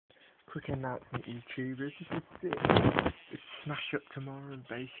Quick announcement, YouTubers. This is it. It's Smash Up tomorrow, and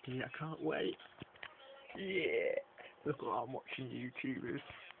basically, I can't wait. Yeah! Look what I'm watching, YouTubers.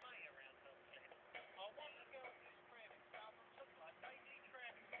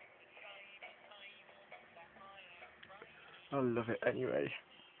 I love it anyway.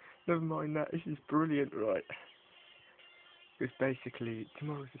 Never mind that, this is brilliant, right? Because basically,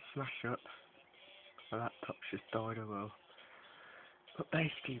 tomorrow's a Smash Up. My laptop's just died, oh well. But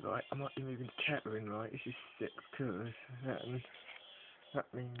basically, right, I might be moving to Kettering, right? This is sick because then that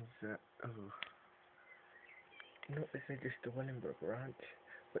means that, not this is just the Wellingborough branch,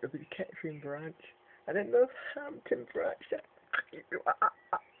 but there'll be the Kettering branch, and then the Hampton branch.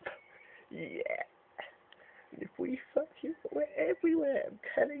 Yeah. And if we fucking, we're everywhere, I'm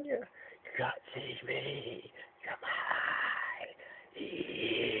telling you. You can't see me. Come on.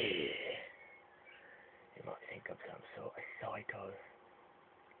 Yeah. You might think I'm some sort of psycho.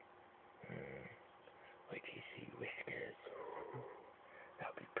 Wait till you see Whiskers.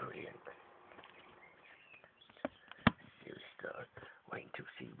 That'll be brilliant. Seriously though, wait until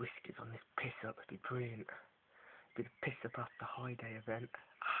you see Whiskers on this piss up, it'll be brilliant. It'll be the piss up after High Day event.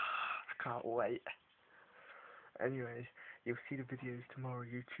 I can't wait. Anyways, you'll see the videos tomorrow,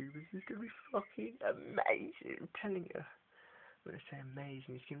 YouTubers. It's gonna be fucking amazing. I'm telling you. When I say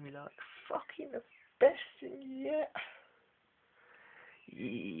amazing, it's gonna be like fucking the best thing yet.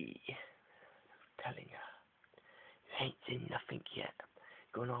 Yeah. I'm telling you. You ain't seen nothing yet.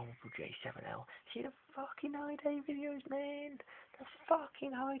 Going on with J7L. See the fucking High Day videos, man. The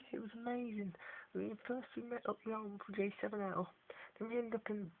fucking High Day was amazing. First we met up with J7L. Then we ended up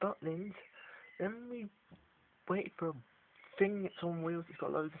in Butlins. Then we waited for a thing that's on wheels. It's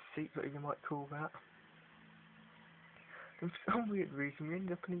got loads of seats, whatever you might call that. And for some weird reason, we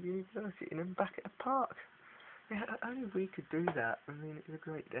ended up in a university and then back at a park. Yeah, only we could do that. I mean, it was a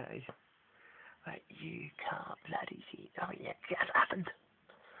great day. Like, you can't bloody see nothing yet. It has happened.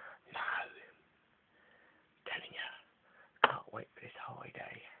 No. I'm telling you. Can't wait for this High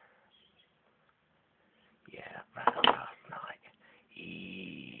Day. Yeah, that ran up last night.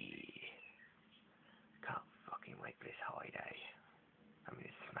 Can't fucking wait for this High Day. I'm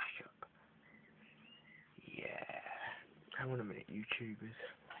gonna smash up. Yeah. Hang on a minute, YouTubers.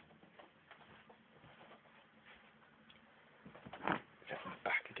 So I'm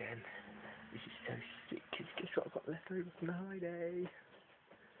back again. This is so sick, because guess what I've got left over from the High Day?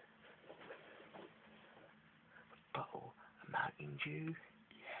 A bottle of Mountain Dew.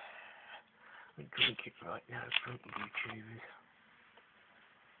 Yeah. I'm drink it right now in front of YouTubers.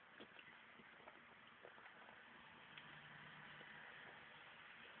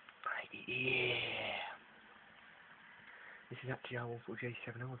 Yeah. This is actually our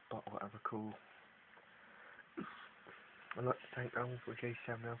 14J7L's bottle, I recall. I'd like to thank our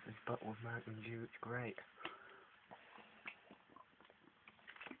 14J7L for this bottle of Mountain Dew, it's great.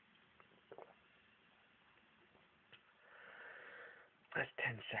 That's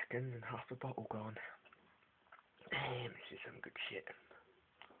 10 seconds and half the bottle gone. Damn, this is some good shit.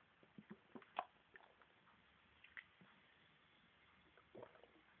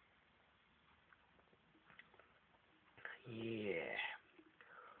 Yeah.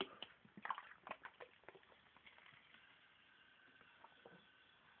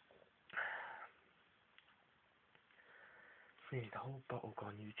 Nearly the whole bottle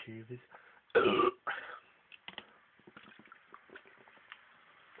gone, YouTubers.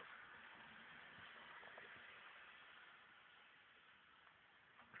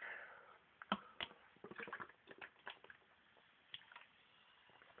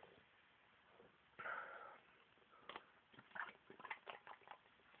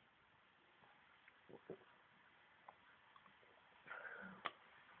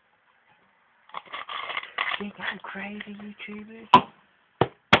 Think I'm crazy, YouTubers?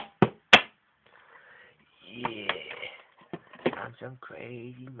 Yeah. I'm some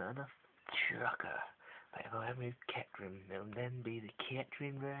crazy motherfucker. But if I move Kettering, there'll then be the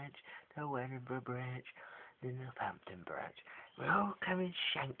Kettering branch, the Wellingborough branch, the Northampton branch. We'll all come and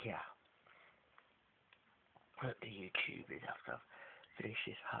shank ya. Hope the YouTubers after I've finished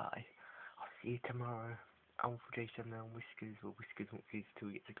this high. I'll see you tomorrow. I'm for J7L Whiskers, or Whiskers won't see till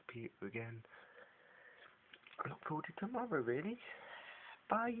we get the computer again. I look forward to tomorrow, really.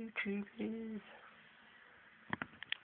 Bye, YouTubers.